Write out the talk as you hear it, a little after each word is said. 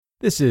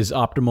This is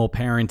Optimal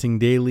Parenting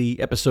Daily,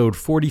 episode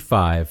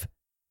 45,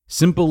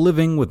 Simple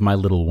Living with My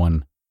Little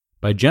One,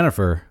 by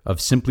Jennifer of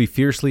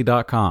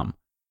SimplyFiercely.com.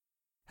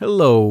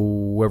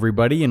 Hello,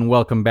 everybody, and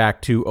welcome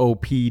back to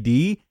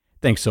OPD.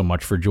 Thanks so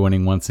much for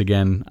joining once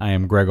again. I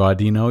am Greg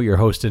Audino, your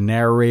host and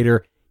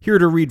narrator, here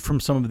to read from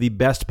some of the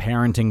best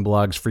parenting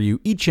blogs for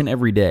you each and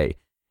every day.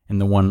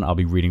 And the one I'll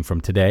be reading from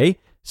today,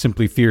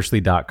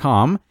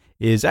 SimplyFiercely.com,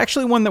 is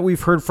actually one that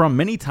we've heard from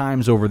many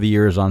times over the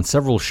years on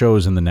several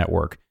shows in the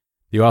network.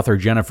 The author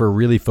Jennifer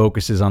really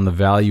focuses on the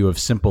value of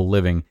simple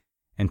living,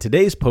 and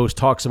today's post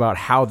talks about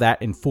how that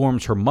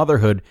informs her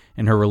motherhood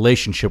and her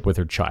relationship with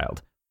her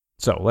child.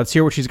 So let's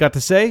hear what she's got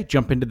to say,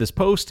 jump into this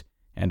post,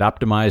 and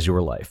optimize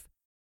your life.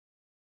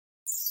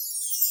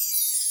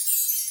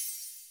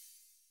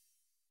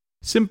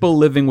 Simple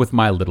Living with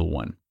My Little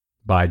One,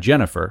 by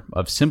Jennifer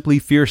of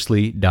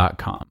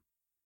SimplyFiercely.com.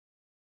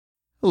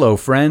 Hello,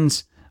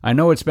 friends. I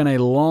know it's been a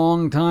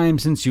long time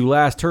since you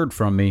last heard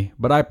from me,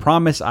 but I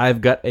promise I've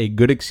got a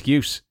good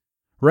excuse.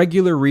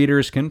 Regular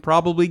readers can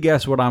probably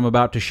guess what I'm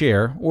about to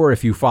share, or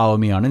if you follow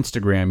me on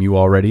Instagram, you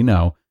already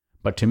know.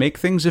 But to make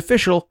things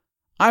official,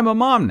 I'm a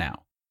mom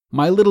now.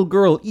 My little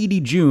girl, Edie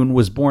June,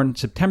 was born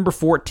September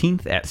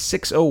 14th at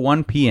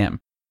 6:01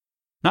 p.m.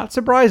 Not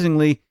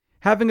surprisingly,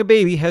 having a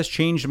baby has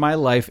changed my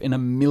life in a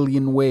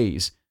million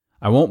ways.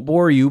 I won't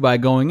bore you by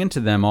going into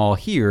them all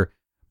here,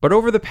 but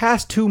over the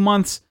past 2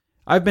 months,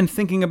 I've been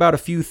thinking about a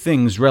few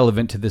things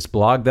relevant to this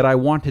blog that I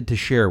wanted to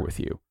share with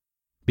you.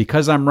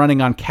 Because I'm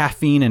running on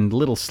caffeine and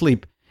little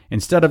sleep,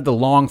 instead of the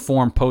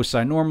long-form posts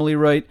I normally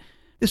write,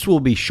 this will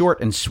be short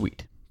and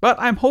sweet. But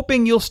I'm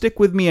hoping you'll stick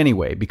with me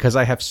anyway, because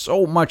I have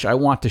so much I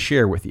want to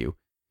share with you.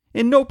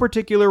 In no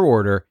particular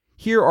order,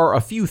 here are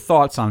a few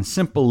thoughts on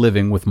simple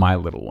living with my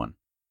little one.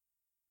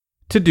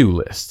 To-do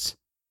lists.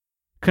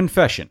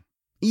 Confession.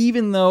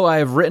 Even though I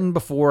have written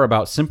before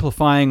about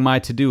simplifying my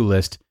to-do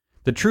list,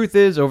 the truth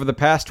is, over the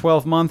past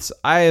 12 months,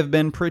 I have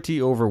been pretty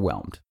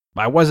overwhelmed.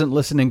 I wasn't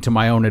listening to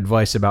my own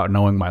advice about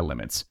knowing my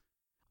limits.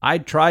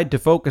 I'd tried to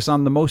focus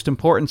on the most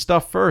important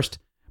stuff first,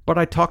 but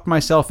I talked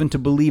myself into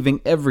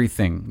believing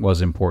everything was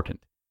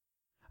important.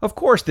 Of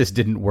course, this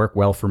didn't work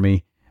well for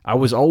me. I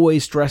was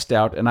always stressed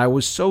out, and I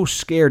was so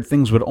scared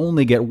things would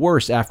only get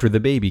worse after the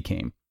baby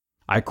came.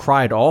 I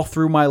cried all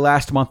through my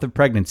last month of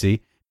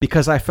pregnancy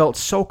because I felt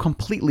so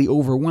completely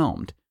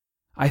overwhelmed.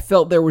 I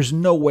felt there was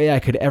no way I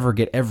could ever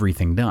get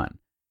everything done.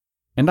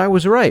 And I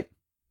was right.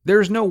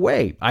 There's no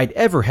way I'd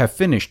ever have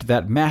finished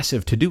that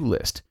massive to-do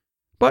list.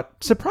 But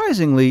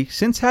surprisingly,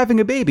 since having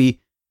a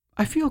baby,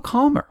 I feel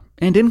calmer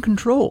and in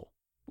control.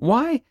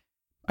 Why?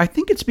 I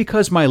think it's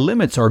because my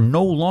limits are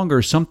no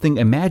longer something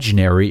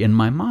imaginary in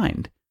my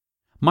mind.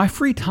 My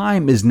free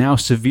time is now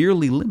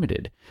severely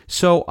limited,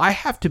 so I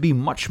have to be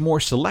much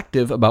more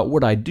selective about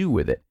what I do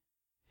with it.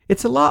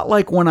 It's a lot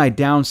like when I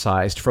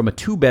downsized from a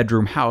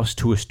 2-bedroom house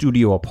to a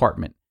studio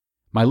apartment.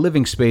 My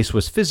living space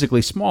was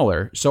physically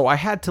smaller, so I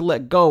had to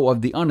let go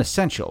of the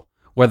unessential,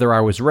 whether I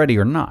was ready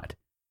or not.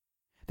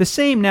 The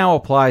same now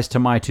applies to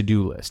my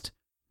to-do list.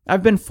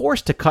 I've been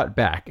forced to cut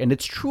back, and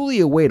it's truly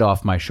a weight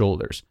off my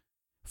shoulders.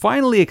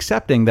 Finally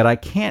accepting that I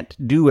can't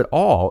do it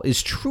all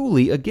is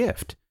truly a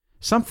gift,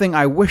 something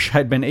I wish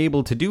I'd been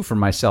able to do for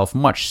myself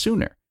much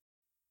sooner.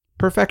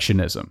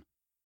 Perfectionism.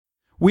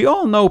 We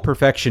all know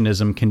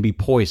perfectionism can be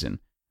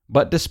poison,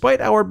 but despite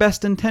our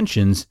best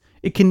intentions,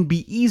 it can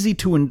be easy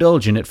to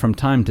indulge in it from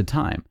time to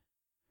time.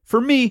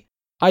 For me,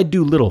 I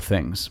do little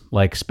things,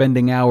 like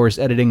spending hours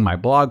editing my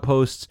blog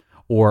posts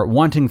or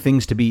wanting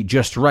things to be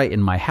just right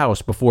in my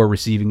house before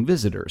receiving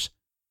visitors.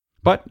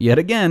 But yet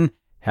again,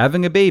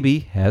 having a baby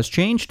has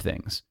changed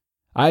things.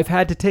 I've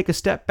had to take a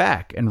step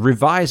back and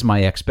revise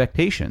my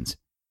expectations.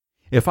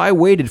 If I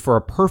waited for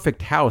a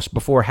perfect house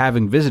before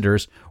having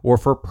visitors, or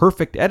for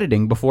perfect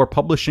editing before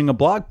publishing a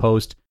blog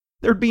post,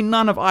 there'd be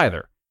none of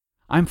either.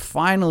 I'm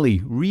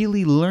finally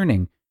really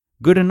learning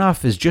good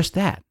enough is just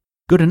that,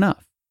 good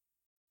enough.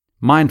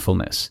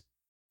 Mindfulness.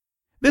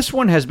 This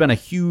one has been a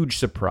huge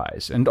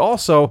surprise, and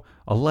also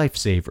a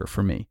lifesaver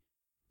for me.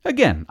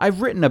 Again,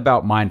 I've written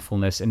about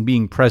mindfulness and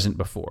being present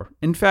before.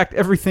 In fact,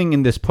 everything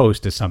in this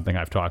post is something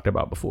I've talked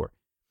about before.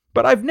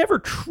 But I've never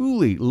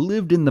truly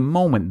lived in the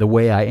moment the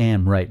way I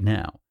am right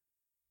now.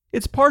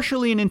 It's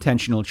partially an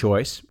intentional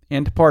choice,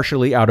 and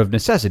partially out of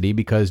necessity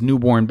because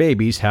newborn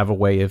babies have a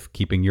way of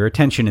keeping your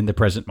attention in the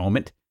present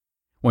moment.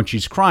 When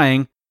she's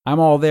crying, I'm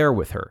all there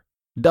with her.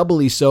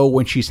 Doubly so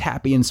when she's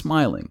happy and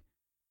smiling.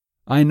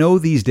 I know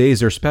these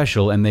days are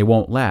special and they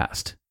won't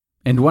last.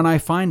 And when I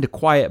find a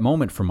quiet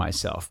moment for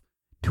myself,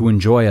 to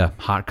enjoy a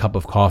hot cup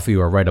of coffee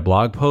or write a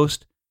blog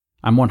post,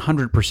 I'm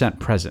 100%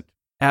 present.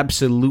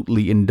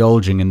 Absolutely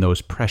indulging in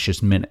those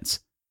precious minutes.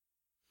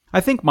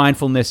 I think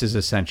mindfulness is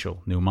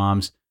essential, new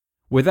moms.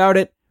 Without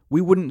it, we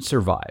wouldn't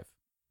survive.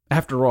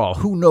 After all,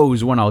 who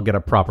knows when I'll get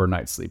a proper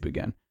night's sleep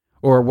again,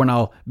 or when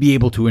I'll be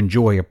able to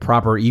enjoy a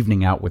proper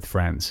evening out with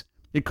friends.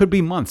 It could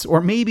be months,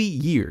 or maybe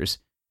years.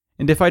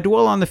 And if I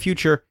dwell on the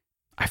future,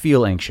 I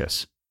feel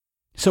anxious.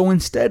 So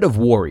instead of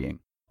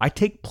worrying, I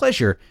take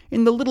pleasure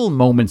in the little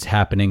moments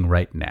happening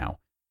right now.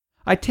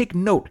 I take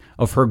note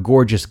of her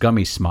gorgeous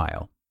gummy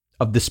smile,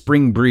 of the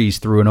spring breeze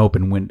through an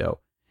open window,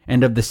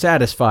 and of the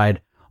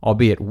satisfied,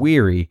 albeit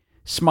weary,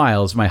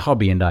 smiles my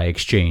hubby and I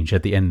exchange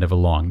at the end of a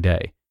long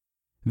day.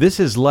 This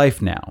is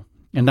life now,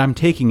 and I'm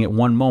taking it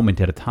one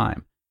moment at a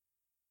time.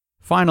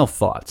 Final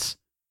thoughts.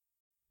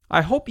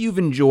 I hope you've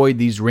enjoyed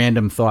these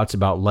random thoughts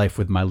about life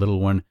with my little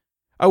one.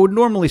 I would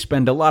normally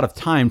spend a lot of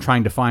time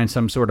trying to find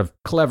some sort of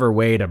clever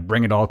way to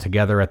bring it all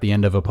together at the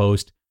end of a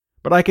post,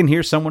 but I can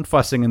hear someone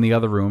fussing in the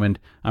other room, and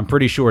I'm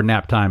pretty sure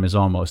nap time is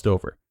almost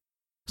over.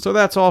 So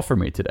that's all for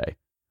me today.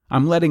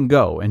 I'm letting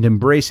go and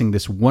embracing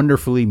this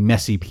wonderfully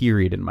messy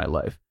period in my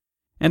life.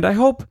 And I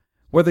hope,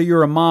 whether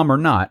you're a mom or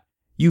not,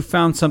 you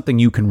found something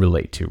you can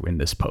relate to in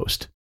this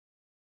post.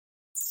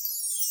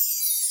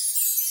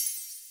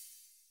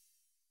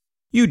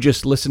 You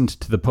just listened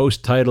to the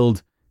post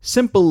titled,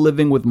 Simple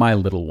Living with My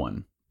Little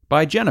One,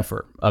 by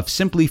Jennifer of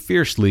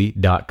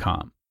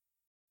simplyfiercely.com.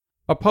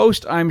 A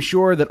post I'm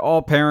sure that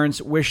all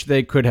parents wish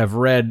they could have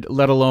read,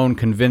 let alone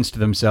convinced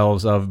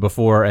themselves of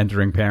before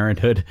entering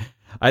parenthood.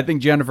 I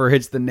think Jennifer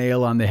hits the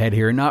nail on the head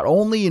here, not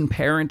only in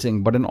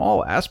parenting, but in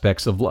all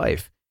aspects of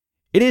life.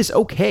 It is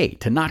okay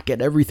to not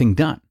get everything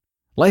done.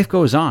 Life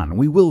goes on,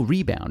 we will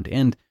rebound,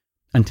 and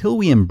until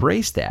we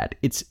embrace that,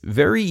 it's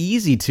very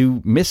easy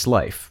to miss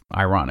life,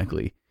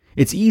 ironically.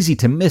 It's easy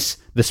to miss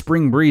the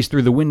spring breeze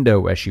through the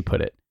window, as she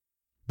put it.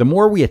 The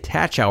more we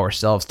attach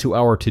ourselves to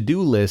our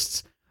to-do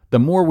lists, the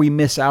more we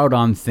miss out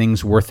on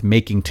things worth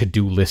making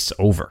to-do lists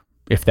over,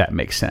 if that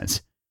makes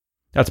sense.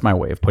 That's my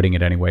way of putting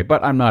it anyway,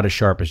 but I'm not as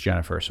sharp as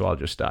Jennifer, so I'll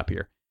just stop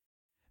here.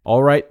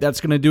 All right,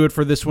 that's going to do it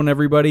for this one,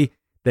 everybody.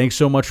 Thanks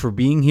so much for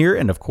being here,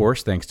 and of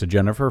course, thanks to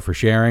Jennifer for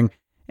sharing,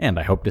 and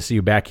I hope to see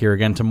you back here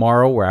again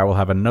tomorrow, where I will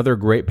have another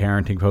great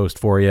parenting post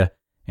for you,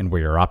 and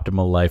where your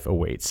optimal life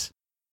awaits.